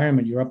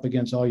environment, you're up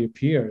against all your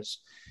peers.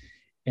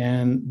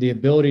 And the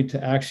ability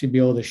to actually be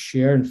able to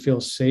share and feel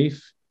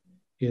safe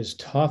is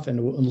tough.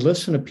 And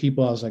listen to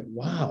people, I was like,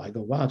 wow. I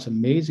go, wow, it's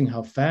amazing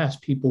how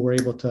fast people were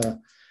able to. And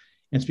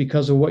it's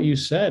because of what you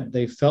said.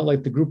 They felt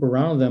like the group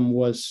around them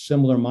was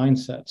similar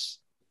mindsets.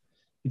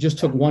 It just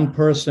took one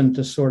person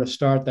to sort of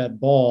start that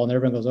ball, and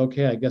everyone goes,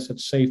 okay, I guess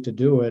it's safe to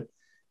do it.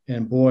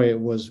 And boy, it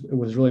was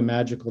really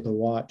magical to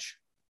watch.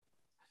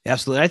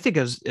 Absolutely. I think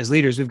as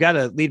leaders, we've got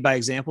to lead by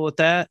example with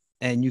that,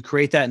 and you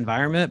create that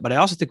environment. But I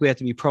also think we have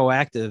to be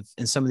proactive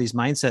in some of these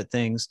mindset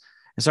things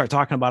and start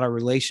talking about our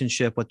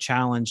relationship with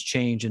challenge,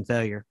 change, and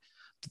failure.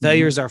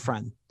 Failure is our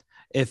friend.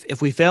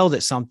 If we failed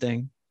at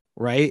something,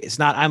 right, it's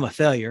not I'm a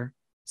failure.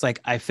 It's like,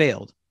 I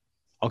failed.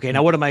 Okay,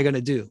 now what am I going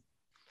to do?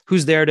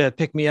 Who's there to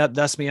pick me up,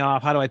 dust me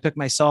off? How do I pick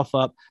myself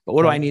up? But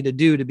what do I need to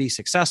do to be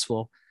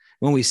successful?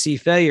 When we see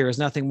failure as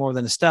nothing more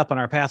than a step on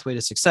our pathway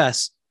to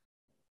success,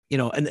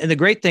 and the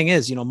great thing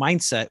is,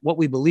 mindset, what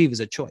we believe is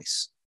a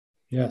choice.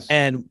 Yes.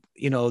 And,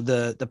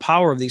 the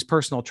power of these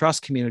personal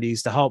trust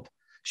communities to help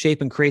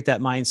shape and create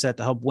that mindset,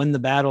 to help win the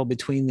battle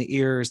between the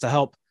ears, to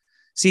help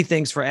see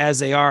things for as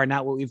they are,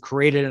 not what we've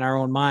created in our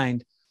own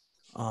mind.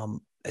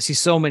 I see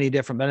so many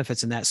different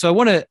benefits in that. So I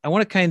want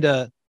to kind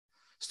of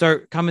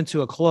start coming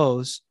to a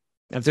close.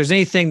 If there's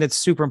anything that's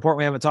super important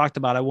we haven't talked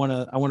about, I want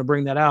to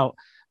bring that out.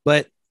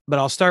 But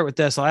I'll start with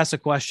this. I'll ask a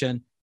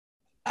question.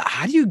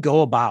 How do you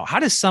go about, how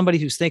does somebody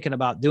who's thinking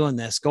about doing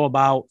this go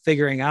about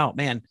figuring out,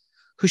 man,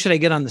 who should I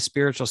get on the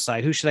spiritual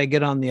side? Who should I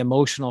get on the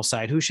emotional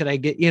side? Who should I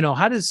get,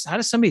 how does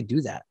somebody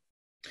do that?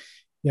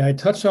 Yeah, I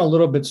touched on a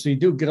little bit. So you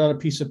do get out a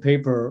piece of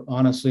paper,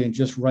 honestly, and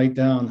just write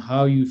down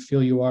how you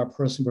feel you are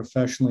personally,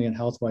 professionally, and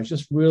health-wise.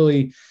 Just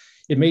really,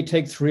 it may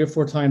take 3 or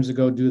 4 times to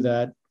go do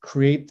that.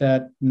 Create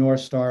that North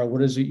Star.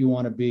 What is it you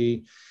want to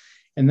be?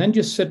 And then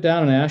just sit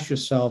down and ask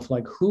yourself,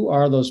 like, who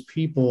are those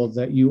people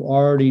that you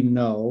already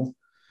know,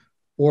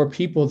 or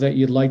people that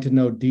you'd like to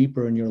know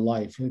deeper in your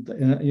life? And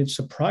it's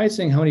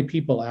surprising how many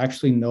people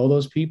actually know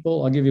those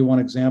people. I'll give you one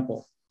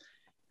example.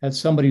 I had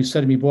somebody who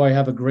said to me, boy, I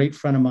have a great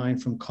friend of mine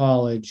from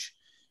college.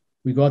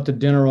 We go out to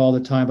dinner all the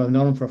time. I've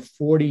known him for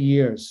 40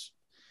 years.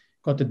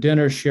 Go out to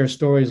dinner, share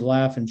stories,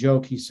 laugh, and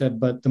joke. He said,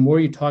 but the more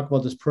you talk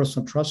about this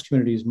personal trust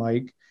communities,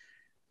 Mike,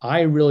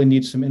 I really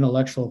need some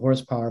intellectual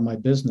horsepower in my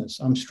business.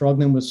 I'm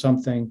struggling with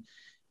something,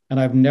 and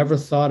I've never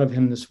thought of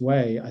him this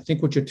way. I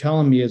think what you're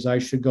telling me is I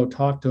should go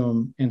talk to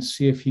him and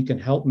see if he can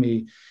help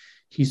me.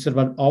 He said,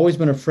 but I've always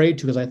been afraid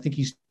to because I think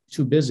he's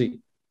too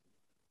busy.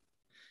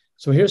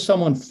 So here's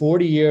someone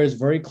 40 years,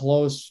 very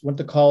close, went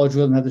to college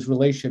with him, had this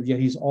relationship, yet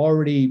he's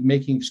already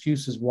making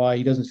excuses why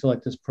he doesn't feel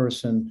like this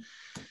person.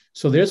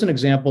 So there's an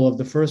example of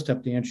the first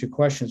step to answer your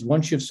questions.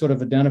 Once you've sort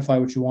of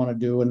identified what you want to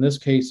do, in this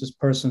case, this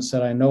person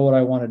said, I know what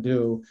I want to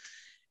do.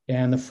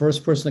 And the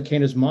first person that came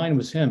to his mind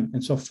was him.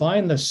 And so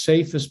find the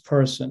safest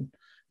person,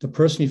 the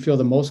person you feel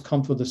the most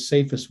comfortable, the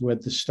safest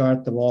with, to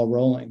start the ball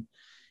rolling.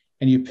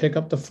 And you pick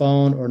up the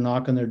phone or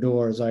knock on their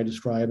door, as I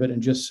describe it,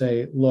 and just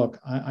say, look,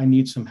 I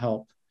need some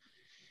help.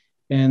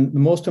 And the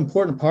most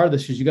important part of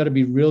this is you got to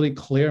be really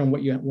clear on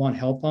what you want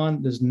help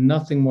on. There's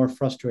nothing more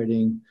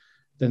frustrating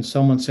than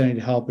someone saying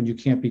to help and you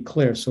can't be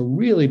clear. So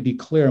really be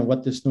clear on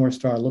what this North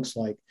Star looks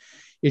like.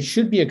 It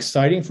should be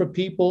exciting for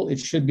people. It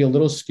should be a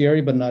little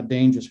scary, but not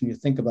dangerous when you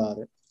think about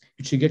it.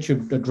 It should get your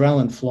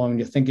adrenaline flowing when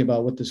you're thinking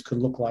about what this could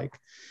look like.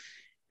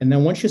 And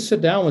then once you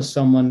sit down with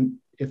someone,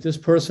 if this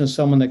person is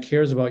someone that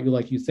cares about you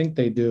like you think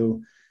they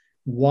do,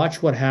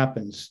 watch what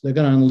happens. They're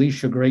going to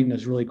unleash your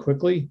greatness really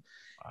quickly.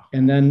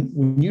 And then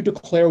when you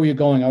declare where you're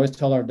going, I always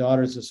tell our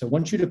daughters this. So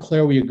once you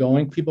declare where you're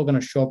going, people are going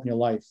to show up in your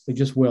life. They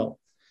just will.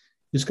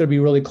 You just got to be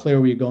really clear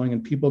where you're going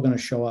and people are going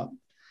to show up.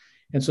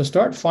 And so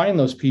start finding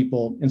those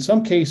people. In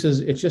some cases,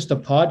 it's just a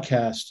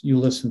podcast you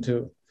listen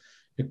to.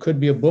 It could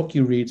be a book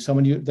you read,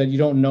 someone that you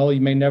don't know,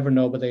 you may never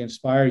know, but they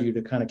inspire you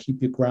to kind of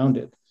keep you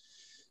grounded.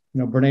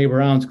 Brene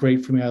Brown's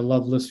great for me. I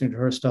love listening to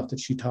her stuff that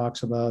she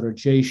talks about. Or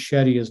Jay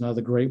Shetty is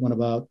another great one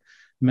about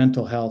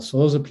mental health. So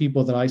those are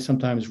people that I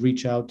sometimes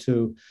reach out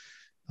to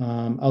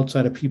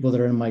outside of people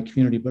that are in my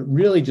community, but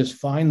really just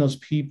find those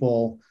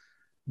people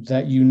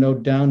that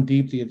down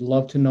deep that you'd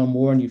love to know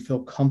more and you feel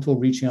comfortable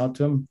reaching out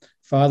to them.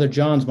 Father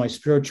John's my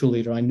spiritual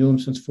leader. I knew him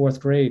since 4th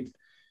grade.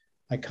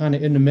 I kind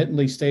of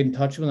intermittently stayed in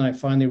touch with him, and I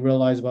finally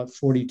realized about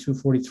 42,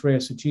 43, I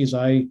said, geez,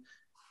 I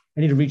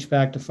need to reach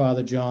back to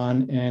Father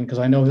John, and because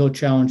I know he'll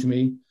challenge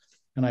me.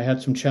 And I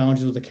had some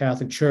challenges with the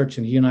Catholic Church,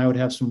 and he and I would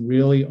have some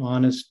really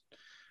honest,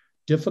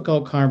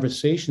 difficult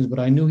conversations, but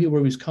I knew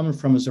where he was coming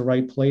from was the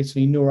right place,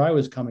 and he knew where I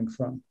was coming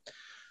from.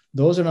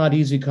 Those are not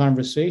easy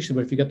conversations,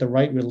 but if you get the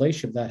right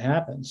relationship, that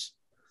happens.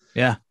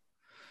 Yeah.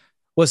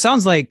 Well, it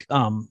sounds like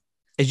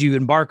as you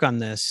embark on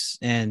this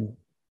and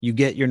you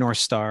get your North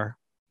Star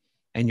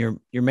and you're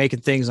making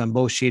things on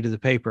both sheets of the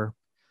paper,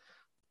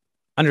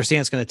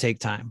 understand it's going to take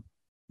time.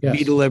 Yes.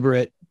 Be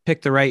deliberate,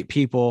 pick the right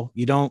people.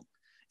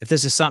 If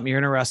this is something you're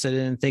interested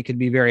in and think could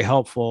be very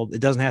helpful,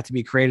 it doesn't have to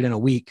be created in a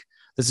week.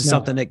 This is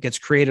something that gets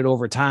created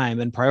over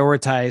time, and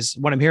prioritize.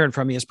 What I'm hearing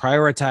from you is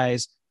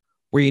prioritize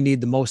where you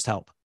need the most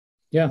help.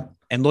 Yeah.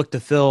 And look to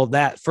fill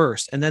that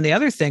first. And then the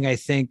other thing I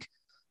think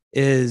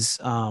is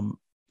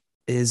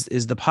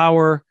the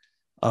power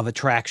of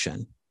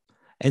attraction.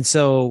 And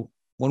so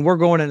when we're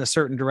going in a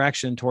certain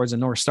direction towards a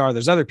North Star,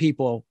 there's other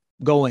people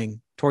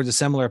going towards a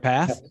similar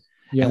path.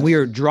 Yes. And we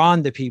are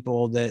drawn to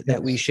people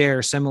that we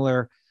share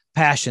similar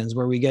passions,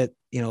 where we get,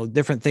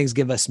 different things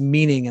give us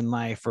meaning in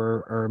life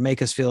or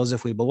make us feel as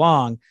if we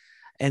belong.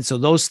 And so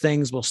those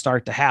things will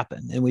start to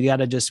happen. And we got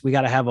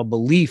to have a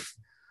belief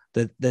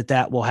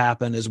that will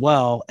happen, as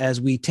well as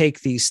we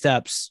take these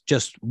steps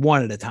just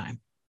one at a time.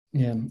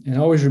 Yeah. And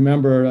always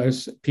remember, I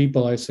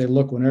say,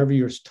 look, whenever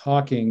you're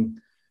talking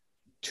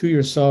to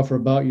yourself or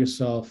about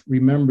yourself,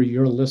 remember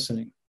you're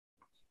listening.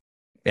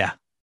 Yeah.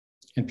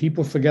 And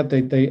people forget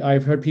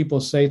I've heard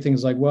people say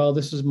things like, well,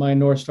 this is my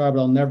North Star, but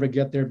I'll never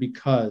get there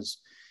because.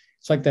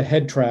 It's like the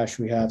head trash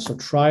we have. So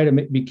try to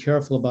be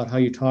careful about how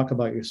you talk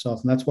about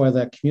yourself. And that's why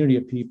that community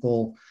of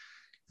people,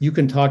 you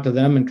can talk to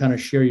them and kind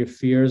of share your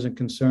fears and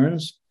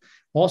concerns.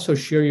 Also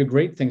share your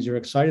great things you're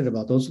excited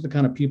about. Those are the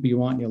kind of people you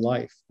want in your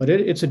life. But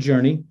it's a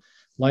journey.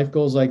 Life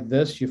goes like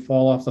this. You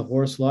fall off the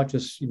horse a lot.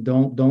 Just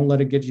don't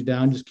let it get you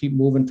down. Just keep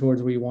moving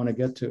towards where you want to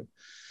get to.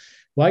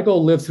 Why go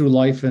live through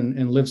life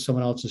and live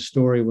someone else's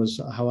story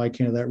was how I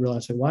came to that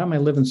realize. Why am I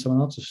living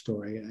someone else's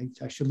story?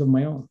 I should live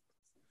my own.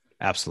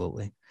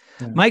 Absolutely.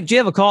 Yeah. Mike, do you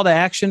have a call to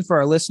action for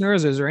our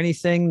listeners? Is there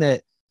anything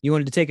that you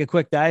wanted to take a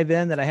quick dive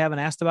in that I haven't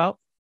asked about?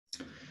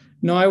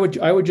 No, I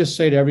would just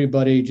say to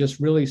everybody, just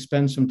really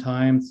spend some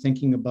time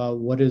thinking about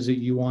what is it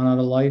you want out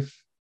of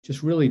life.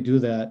 Just really do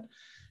that.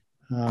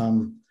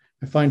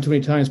 I find too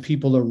many times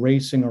people are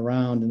racing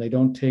around and they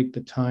don't take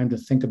the time to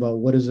think about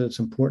what is it that's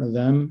important to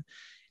them.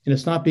 And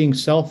it's not being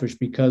selfish,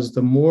 because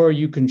the more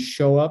you can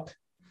show up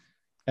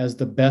as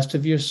the best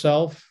of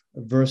yourself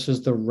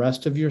versus the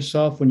rest of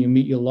yourself when you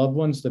meet your loved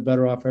ones, the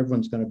better off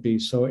everyone's going to be.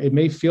 So it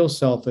may feel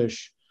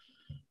selfish,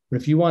 but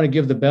if you want to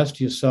give the best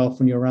to yourself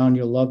when you're around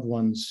your loved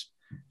ones,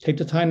 take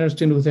the time to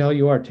understand who the hell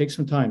you are. Take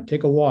some time,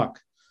 take a walk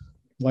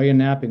while you're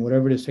napping,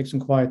 whatever it is, take some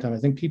quiet time. I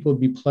think people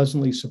would be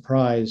pleasantly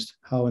surprised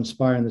how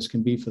inspiring this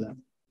can be for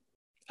them.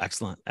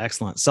 Excellent.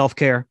 Excellent.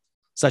 Self-care,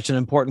 such an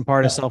important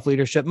part of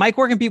self-leadership. Mike,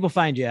 where can people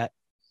find you at?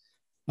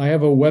 I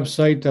have a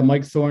website,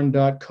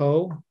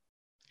 mikethorn.co.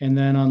 And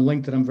then on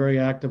LinkedIn, I'm very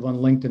active on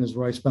LinkedIn, is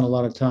where I spend a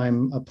lot of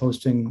time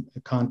posting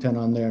content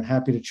on there.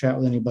 Happy to chat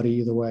with anybody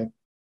either way.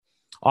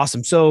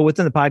 Awesome. So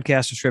within the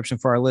podcast description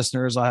for our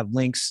listeners, I'll have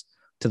links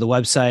to the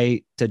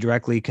website to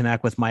directly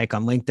connect with Mike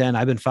on LinkedIn.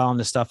 I've been following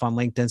this stuff on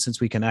LinkedIn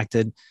since we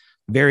connected.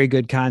 Very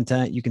good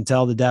content. You can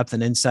tell the depth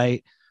and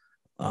insight.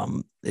 For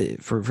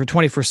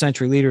 21st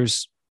century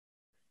leaders,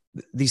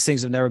 these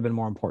things have never been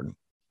more important.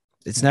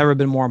 It's never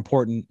been more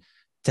important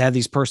to have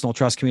these personal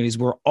trust communities.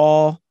 We're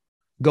all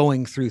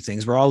going through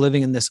things. We're all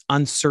living in this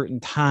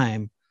uncertain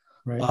time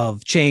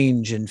of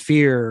change and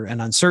fear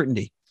and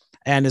uncertainty.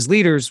 And as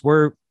leaders,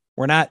 we're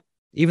not,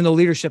 even though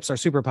leadership's our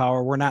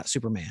superpower, we're not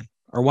Superman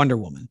or Wonder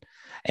Woman.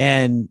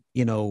 And,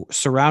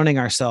 surrounding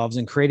ourselves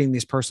and creating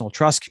these personal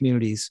trust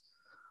communities,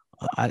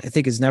 I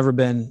think has never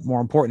been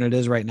more important than it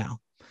is right now.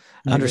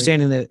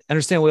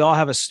 Understand we all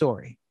have a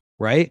story,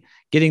 right?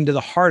 Getting to the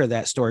heart of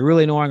that story,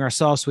 really knowing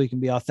ourselves so we can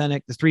be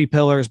authentic. The 3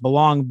 pillars: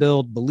 belong,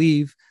 build,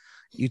 believe.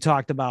 You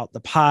talked about the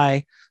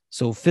pie.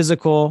 So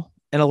physical,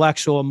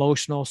 intellectual,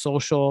 emotional,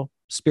 social,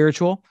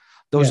 spiritual.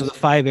 Those are the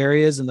 5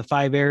 areas, and the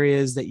 5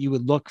 areas that you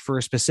would look for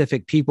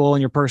specific people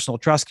in your personal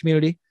trust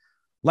community.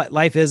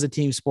 Life is a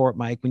team sport,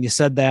 Mike. When you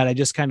said that, I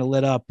just kind of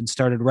lit up and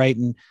started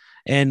writing.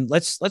 And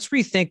let's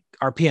rethink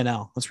our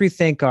P&L. Let's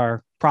rethink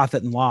our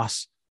profit and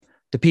loss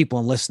to people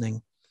and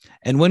listening.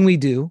 And when we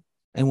do,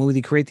 and when we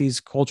create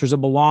these cultures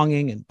of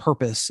belonging and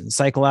purpose and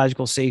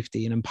psychological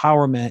safety and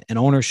empowerment and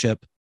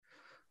ownership,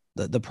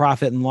 the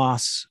profit and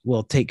loss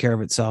will take care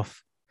of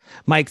itself.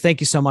 Mike, thank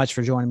you so much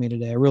for joining me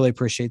today. I really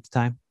appreciate the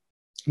time.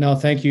 No,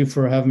 thank you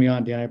for having me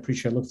on, Dan. I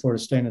appreciate it. Look forward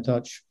to staying in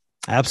touch.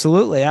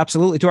 Absolutely.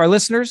 Absolutely. To our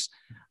listeners,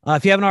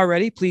 if you haven't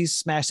already, please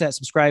smash that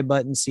subscribe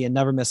button so you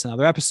never miss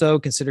another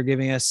episode. Consider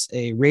giving us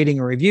a rating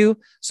or review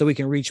so we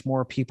can reach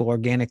more people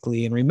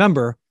organically. And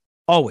remember,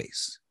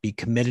 always be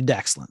committed to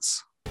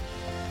excellence.